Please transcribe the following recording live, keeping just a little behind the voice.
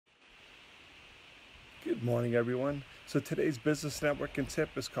Good morning, everyone. So today's business networking tip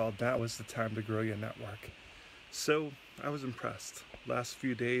is called Now is the Time to Grow Your Network. So I was impressed. Last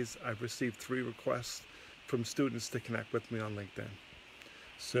few days, I've received 3 requests from students to connect with me on LinkedIn.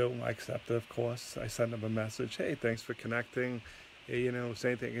 So I accepted, of course. I sent them a message. Hey, thanks for connecting. Hey, is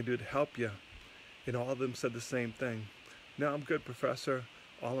there anything I can do to help you? And all of them said the same thing. No, I'm good, Professor.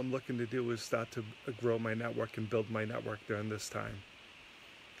 All I'm looking to do is start to grow my network and build my network during this time.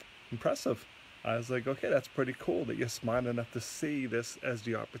 Impressive. I was like, okay, that's pretty cool that you're smart enough to see this as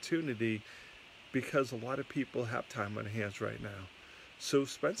the opportunity, because a lot of people have time on their hands right now. So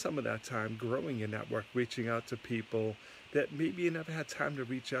spend some of that time growing your network, reaching out to people that maybe you never had time to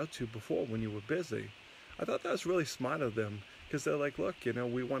reach out to before when you were busy. I thought that was really smart of them, because they're like, look,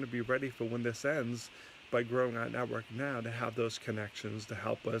 we want to be ready for when this ends by growing our network now, to have those connections to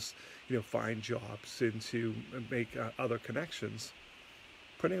help us, find jobs and to make other connections.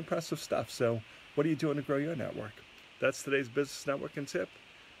 Pretty impressive stuff. So what are you doing to grow your network? That's today's business networking tip.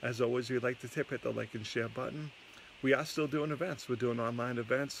 As always, if you'd like the tip, hit the like and share button. We are still doing events. We're doing online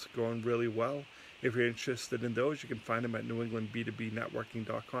events, going really well. If you're interested in those, you can find them at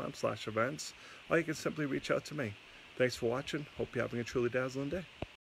newenglandb2bnetworking.com/events, or you can simply reach out to me. Thanks for watching. Hope you're having a truly dazzling day.